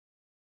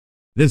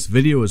This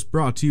video is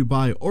brought to you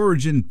by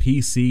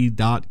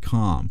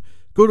OriginPC.com.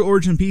 Go to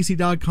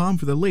OriginPC.com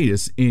for the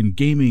latest in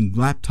gaming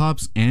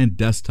laptops and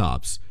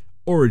desktops.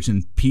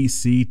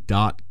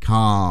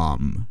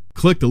 OriginPC.com.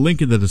 Click the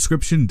link in the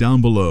description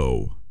down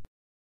below.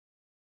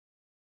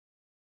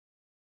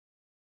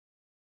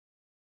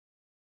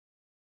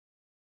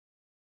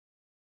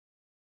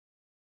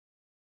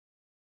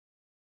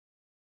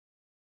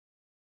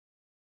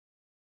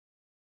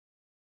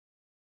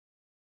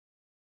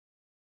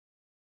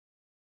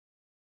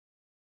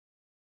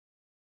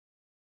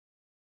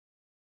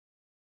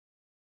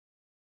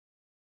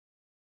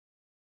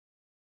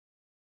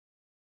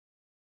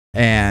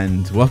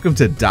 And welcome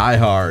to Die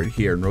Hard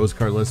here in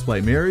Rosecard Let's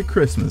Play. Merry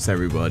Christmas,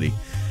 everybody.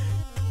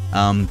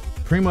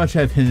 Pretty much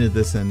have hinted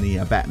this in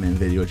the Batman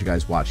video that you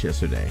guys watched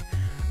yesterday.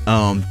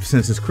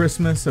 Since it's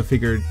Christmas, I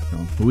figured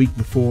a week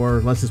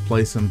before, let's just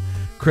play some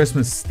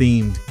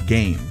Christmas-themed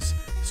games.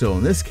 So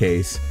in this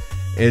case,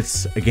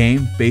 it's a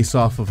game based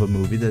off of a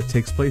movie that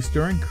takes place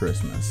during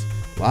Christmas.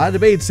 A lot of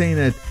debate saying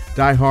that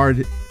Die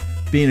Hard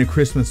being a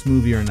Christmas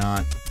movie or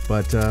not,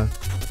 but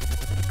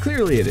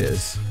clearly it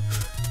is.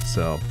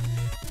 So.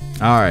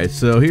 Alright,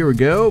 so here we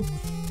go.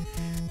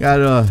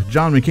 Got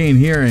John McCain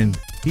here, and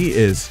he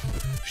is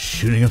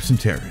shooting up some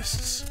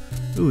terrorists.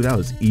 Ooh, that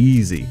was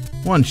easy.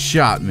 One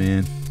shot,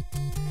 man.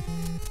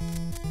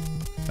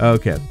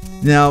 Okay.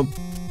 Now,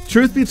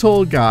 truth be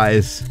told,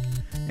 guys,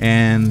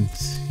 and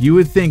you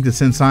would think that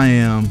since I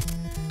am...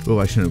 Oh,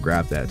 I shouldn't have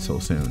grabbed that so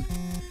soon.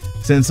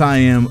 Since I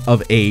am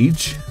of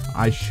age,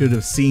 I should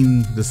have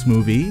seen this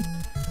movie.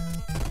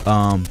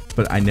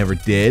 But I never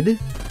did.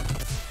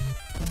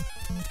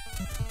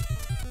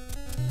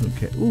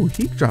 Okay. Ooh,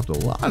 he dropped a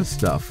lot of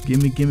stuff.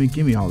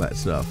 Gimme all that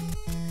stuff.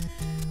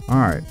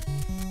 Alright.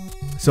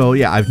 So,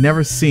 yeah, I've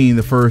never seen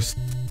the first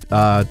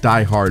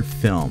Die Hard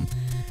film.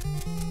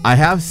 I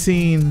have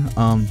seen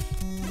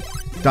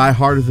Die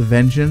Hard with a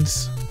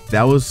Vengeance.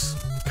 That was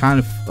kind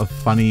of a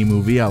funny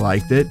movie. I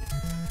liked it.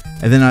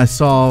 And then I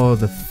saw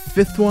the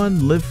fifth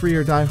one, Live Free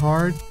or Die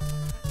Hard.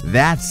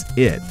 That's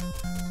it.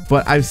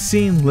 But I've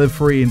seen Live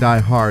Free and Die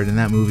Hard, and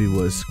that movie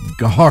was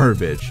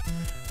garbage.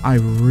 I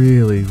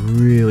really,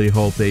 really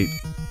hope they...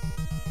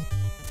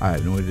 I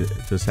have no idea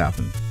what just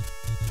happened.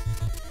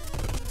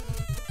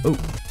 Oh,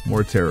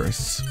 more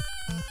terrorists.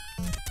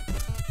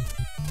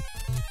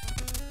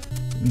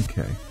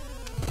 Okay.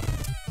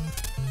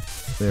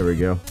 There we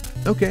go.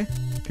 Okay.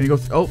 Can you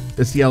go... Oh,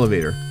 it's the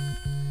elevator.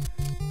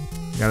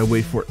 Gotta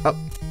wait for it. Oh.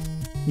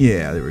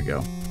 Yeah, there we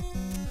go.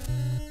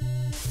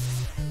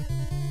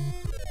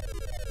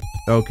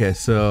 Okay,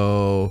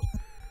 so...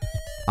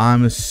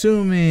 I'm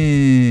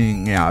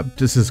assuming, yeah,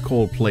 this is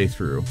cold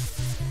playthrough.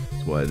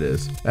 That's what it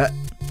is.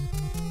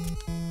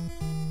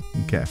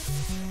 Okay.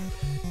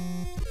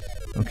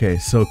 Okay,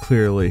 so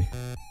clearly.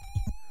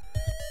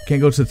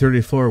 Can't go to the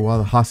 30th floor while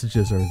the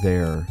hostages are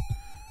there.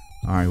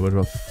 Alright, what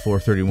about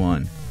floor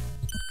 31?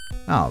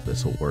 Oh,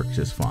 this will work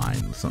just fine.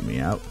 Let's let me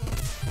out.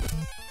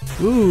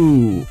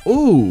 Ooh,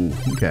 ooh,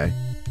 okay.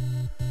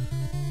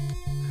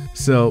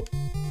 So,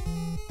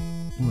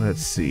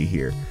 let's see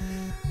here.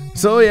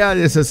 So yeah,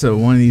 this is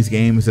one of these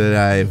games that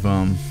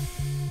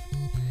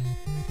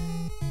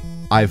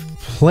I've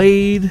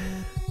played,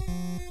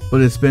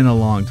 but it's been a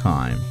long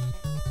time.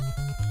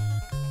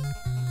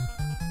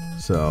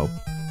 So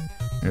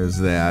there's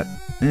that,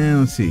 and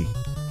let's see.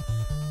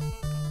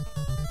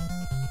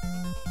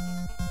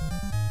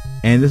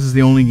 And this is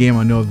the only game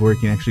I know of where you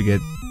can actually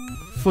get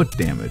foot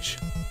damage.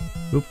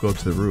 Oop, go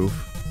to the roof,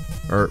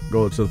 or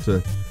go to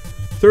the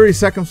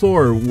 32nd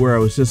floor where I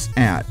was just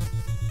at.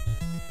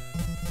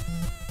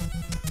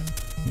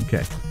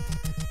 Okay.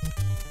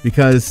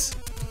 Because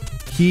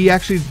he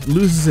actually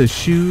loses his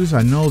shoes,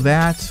 I know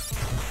that.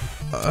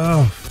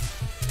 Ugh.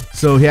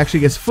 So he actually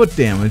gets foot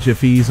damage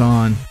if he's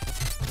on...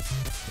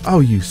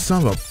 Oh, you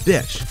son of a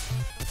bitch.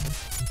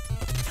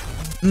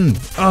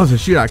 Oh, it's a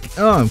shootout.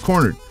 Oh, I'm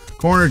cornered.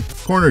 Cornered.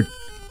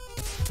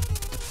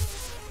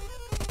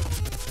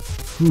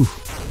 Whew.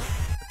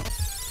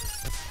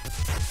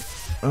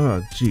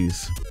 Oh,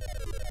 jeez.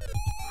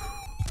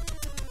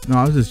 No,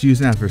 I was just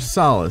using that for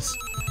solace.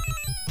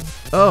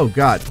 Oh,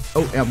 God.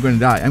 Oh, I'm going to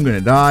die. I'm going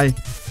to die.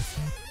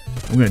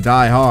 I'm going to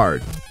die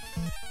hard.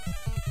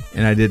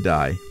 And I did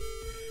die.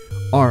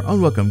 Our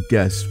unwelcome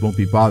guests won't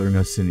be bothering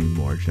us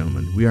anymore,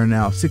 gentlemen. We are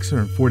now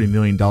 $640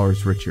 million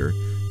richer.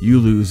 You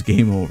lose.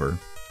 Game over.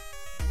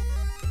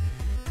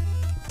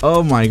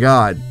 Oh, my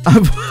God.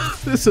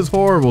 This is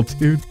horrible,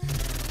 dude.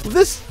 Well,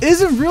 this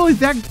isn't really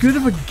that good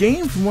of a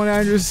game from what I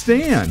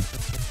understand.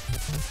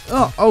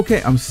 Oh,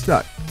 okay. I'm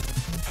stuck.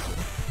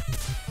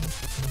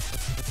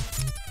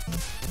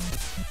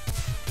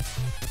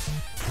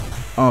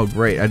 Oh,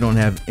 great. I don't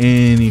have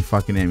any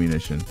fucking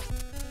ammunition.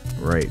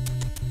 Right.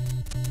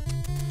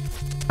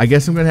 I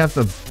guess I'm going to have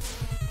to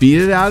beat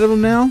it out of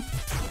him now?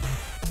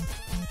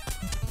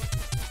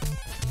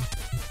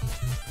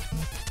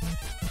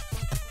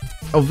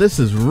 Oh, this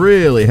is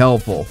really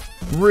helpful.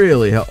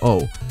 Really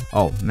helpful.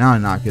 Oh, now I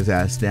knock his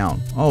ass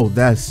down. Oh,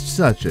 that's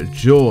such a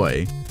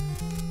joy.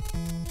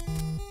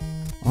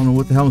 don't know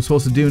what the hell I'm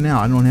supposed to do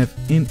now. I don't have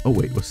in. Oh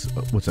wait,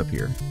 what's up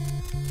here?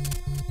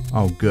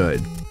 Oh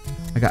good,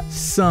 I got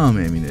some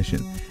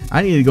ammunition.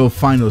 I need to go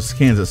find those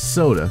cans of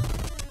soda.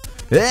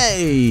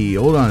 Hey,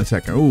 hold on a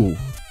second. Ooh.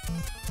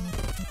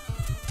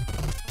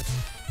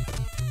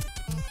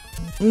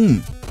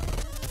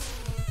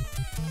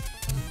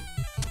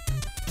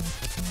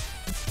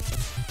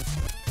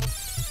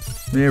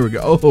 There we go.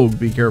 Oh,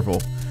 be careful.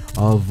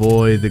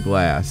 Avoid the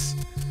glass.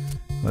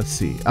 Let's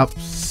see. Up,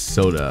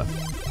 soda.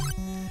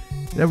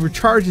 That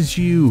recharges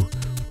you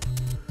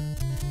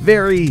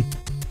very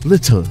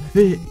little.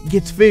 It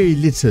gets very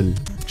little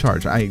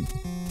charge. I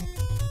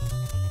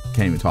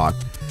can't even talk.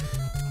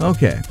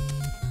 Okay.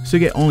 So you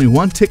get only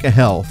 1 tick of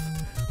health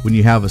when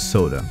you have a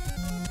soda.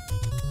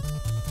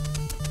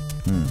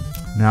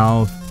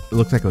 Now it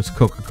looks like it was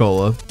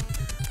Coca-Cola.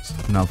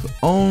 Now if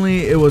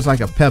only it was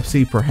like a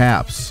Pepsi,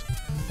 perhaps.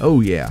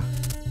 Oh yeah.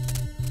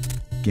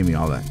 Give me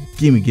all that.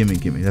 Gimme, gimme,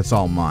 gimme. That's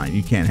all mine.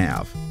 You can't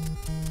have.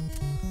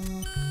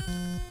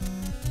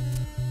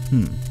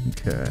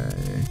 Okay.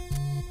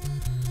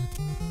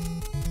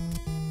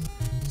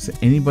 Is there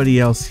anybody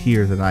else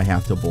here that I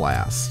have to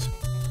blast?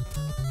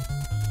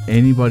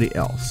 Anybody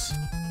else?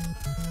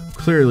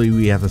 Clearly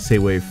we have to stay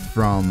away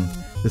from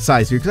the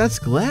sides here, because that's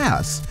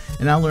glass.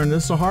 And I learned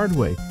this the hard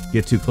way.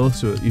 Get too close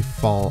to it, you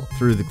fall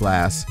through the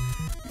glass,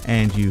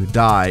 and you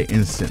die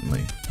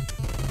instantly.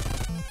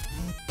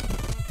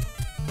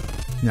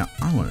 Now,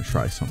 I want to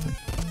try something.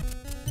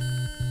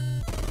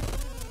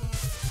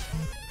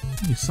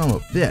 You son of a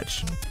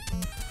bitch.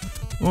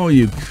 Oh,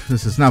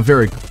 this is not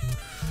very...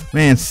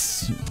 Man,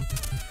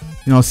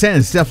 you know,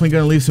 Santa's definitely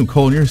going to leave some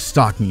coal in your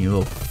stocking, you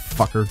little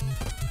fucker.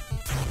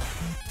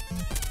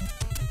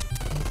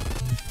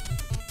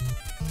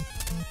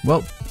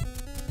 Well.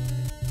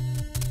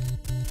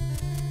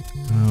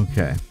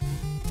 Okay.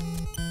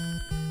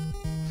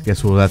 I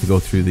guess we'll have to go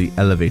through the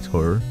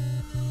elevator.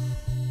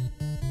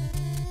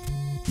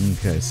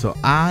 Okay, so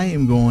I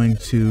am going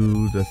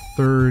to the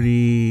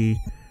 30...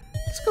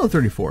 Let's go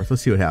 34th.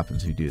 Let's see what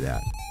happens if you do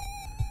that.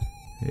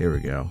 Here we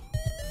go.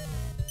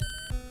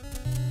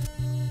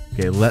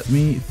 Okay, let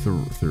me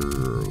through.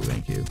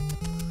 Thank you.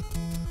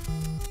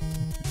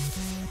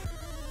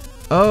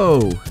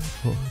 Oh.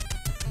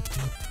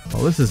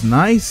 Oh, this is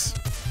nice.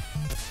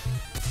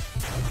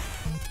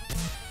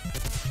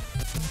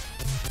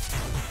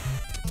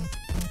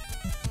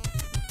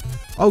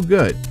 Oh,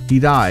 good. He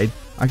died.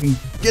 I can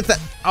get that.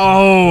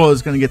 Oh, I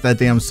was going to get that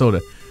damn soda.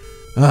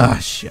 Ah,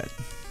 shit.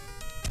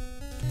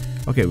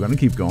 Okay, we're going to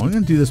keep going. I'm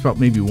going to do this about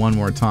maybe one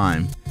more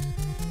time.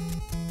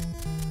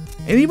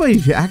 Anybody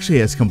who actually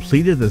has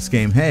completed this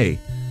game, hey.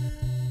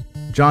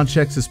 John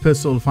checks his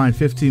pistol to find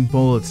 15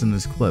 bullets in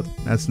this clip.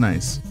 That's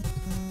nice.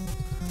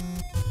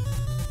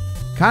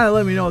 Kind of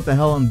let me know what the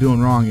hell I'm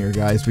doing wrong here,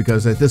 guys,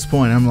 because at this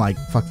point I'm like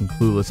fucking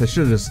clueless. I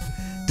should have just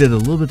did a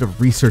little bit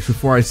of research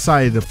before I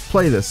decided to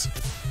play this.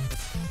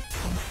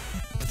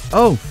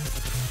 Oh,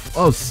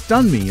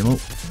 stun me, you know.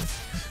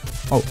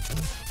 Oh,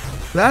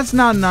 that's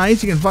not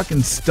nice. You can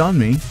fucking stun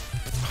me. Oh,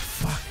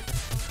 fuck.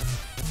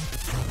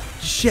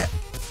 Shit.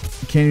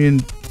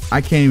 I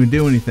can't even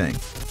do anything.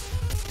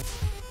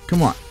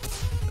 Come on.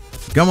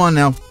 Come on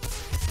now.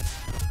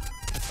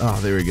 Oh,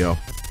 there we go.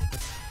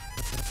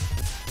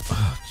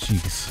 Oh,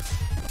 jeez.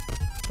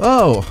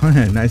 Oh,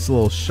 nice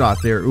little shot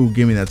there. Ooh,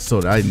 give me that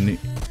soda.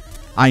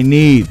 I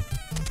need.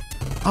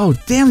 Oh,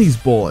 damn these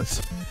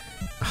bullets.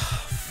 Oh,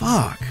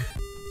 fuck.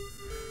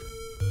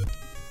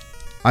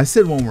 I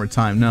said one more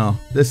time. No,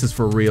 this is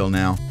for real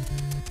now.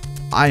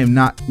 I am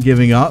not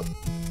giving up.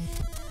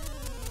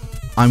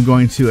 I'm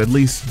going to at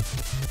least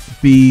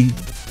be...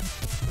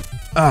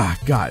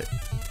 got it.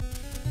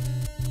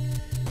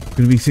 I'm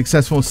going to be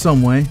successful in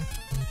some way.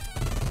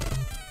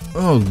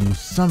 Oh, you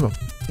son of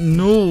a...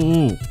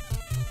 No!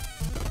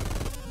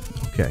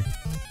 Okay.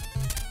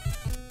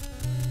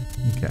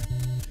 Okay.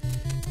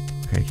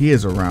 Okay, he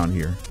is around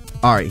here.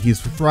 Alright,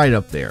 he's right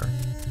up there.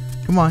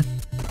 Come on.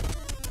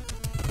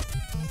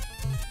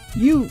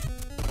 You...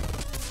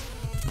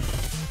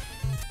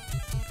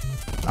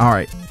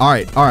 Alright,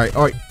 alright, alright,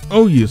 alright.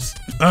 Oh, you...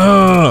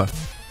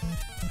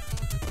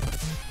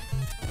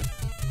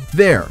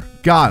 There.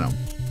 Got him.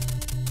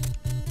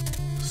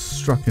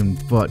 Struck him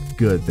butt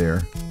good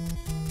there.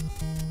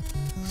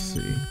 Let's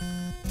see.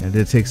 I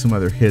did take some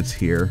other hits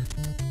here.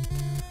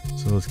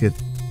 So let's get...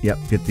 Yep,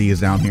 get these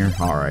down here.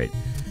 Alright.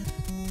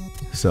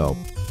 So...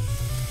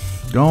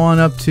 Going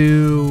up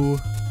to...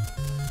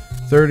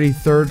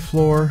 33rd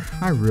floor.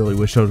 I really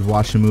wish I would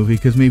watch a movie,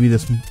 because maybe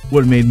this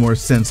would have made more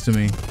sense to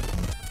me.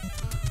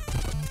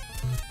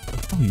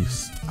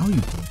 Oh,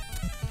 you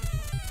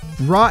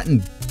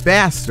rotten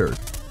bastard.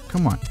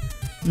 Come on.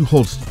 You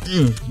hold...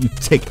 You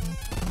take it.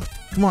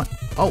 Come on.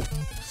 Oh,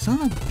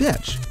 son of a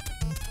bitch.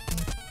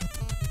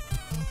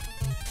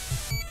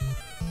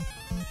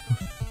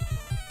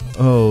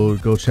 Oh,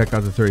 go check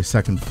out the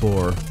 32nd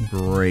floor.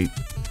 Great.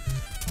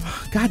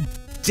 God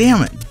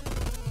damn it.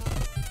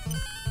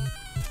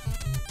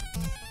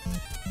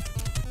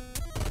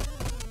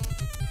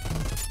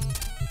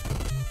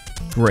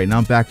 Great, now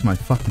I'm back to my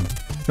fucking...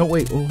 No,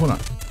 wait, hold on.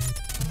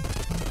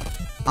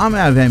 I'm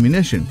out of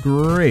ammunition.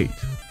 Great.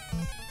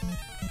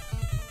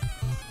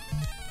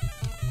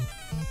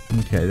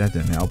 Okay, that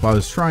didn't help. I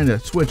was trying to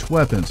switch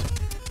weapons.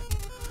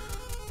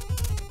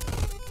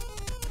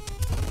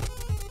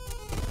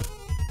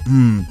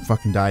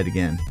 Fucking died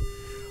again.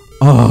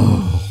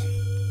 Oh.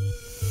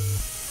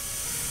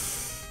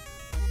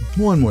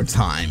 One more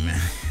time.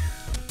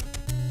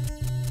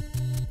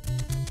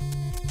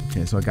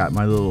 Okay, so I got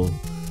my little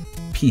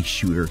pea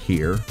shooter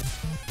here.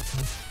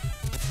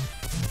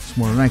 It's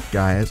more than that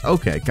guy has.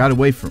 Okay, got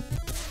away from.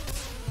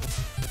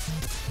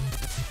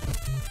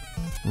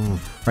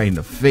 Right in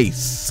the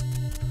face.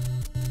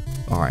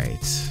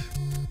 Alright.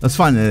 Let's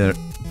find the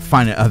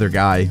other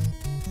guy.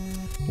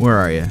 Where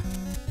are you?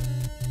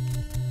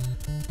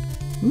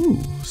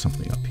 Ooh,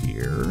 something up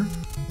here.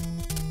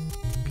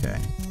 Okay.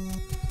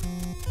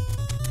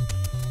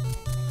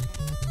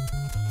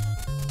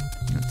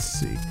 Let's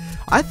see.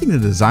 I think the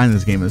design of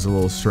this game is a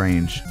little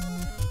strange.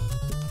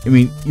 I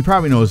mean, you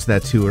probably noticed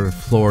that too, where the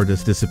floor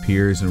just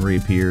disappears and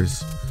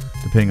reappears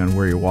depending on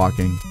where you're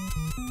walking.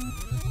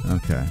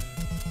 Okay.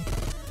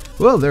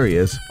 Well, there he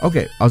is.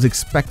 Okay, I was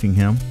expecting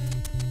him.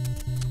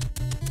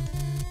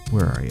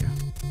 Where are you?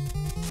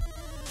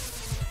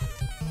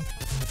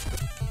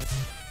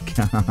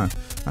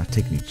 Not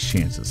taking any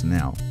chances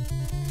now.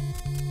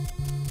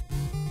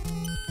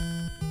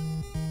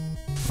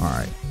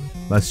 Alright.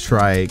 Let's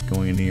try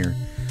going in here.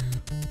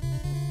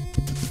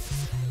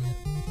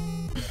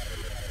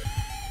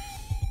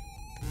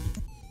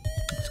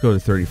 Let's go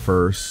to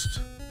 31st.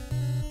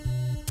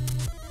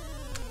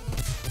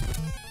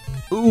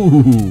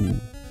 Ooh!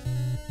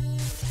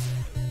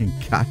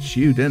 Got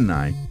you, didn't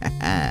I?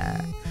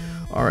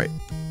 Alright.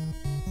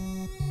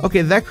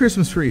 Okay, that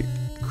Christmas tree,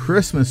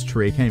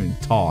 I can't even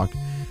talk.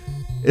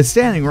 It's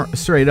standing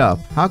straight up.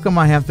 How come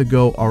I have to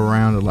go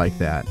around it like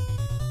that?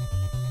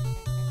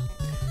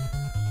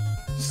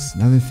 It's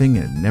another thing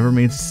that never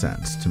made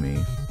sense to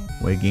me.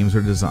 The way games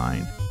are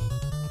designed.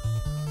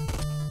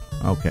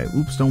 Okay,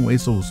 oops, don't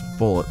waste those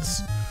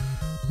bullets.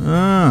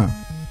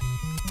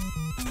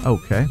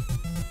 Okay.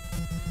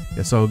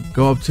 Guess I'll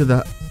go up to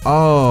the...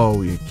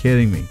 Oh, you're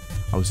kidding me.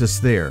 I was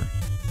just there.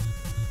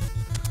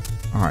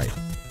 Alright.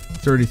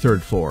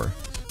 33rd floor.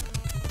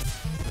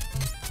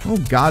 Oh,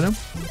 got him.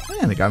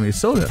 Man, they got me a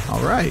soda.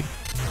 Alright.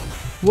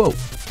 Whoa.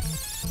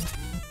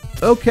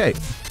 Okay.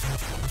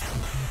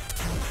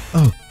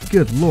 Oh,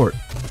 good lord.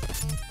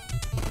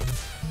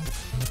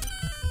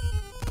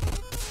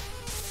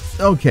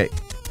 Okay.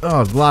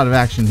 Oh, a lot of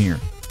action here.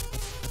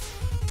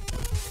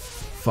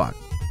 Fuck.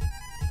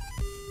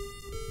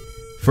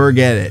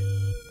 Forget it.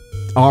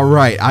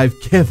 Alright, I've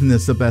given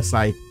this the best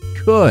I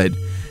could.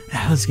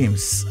 This game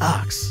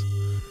sucks.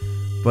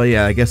 But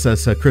yeah, I guess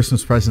that's a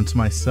Christmas present to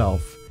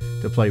myself.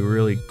 To play a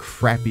really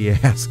crappy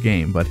ass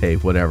game. But hey,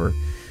 whatever.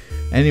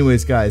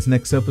 Anyways, guys,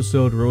 next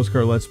episode,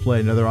 Rosecar Let's Play.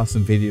 Another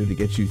awesome video to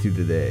get you through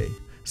today.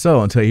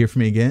 So, until you hear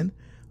from me again,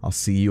 I'll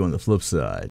see you on the flip side.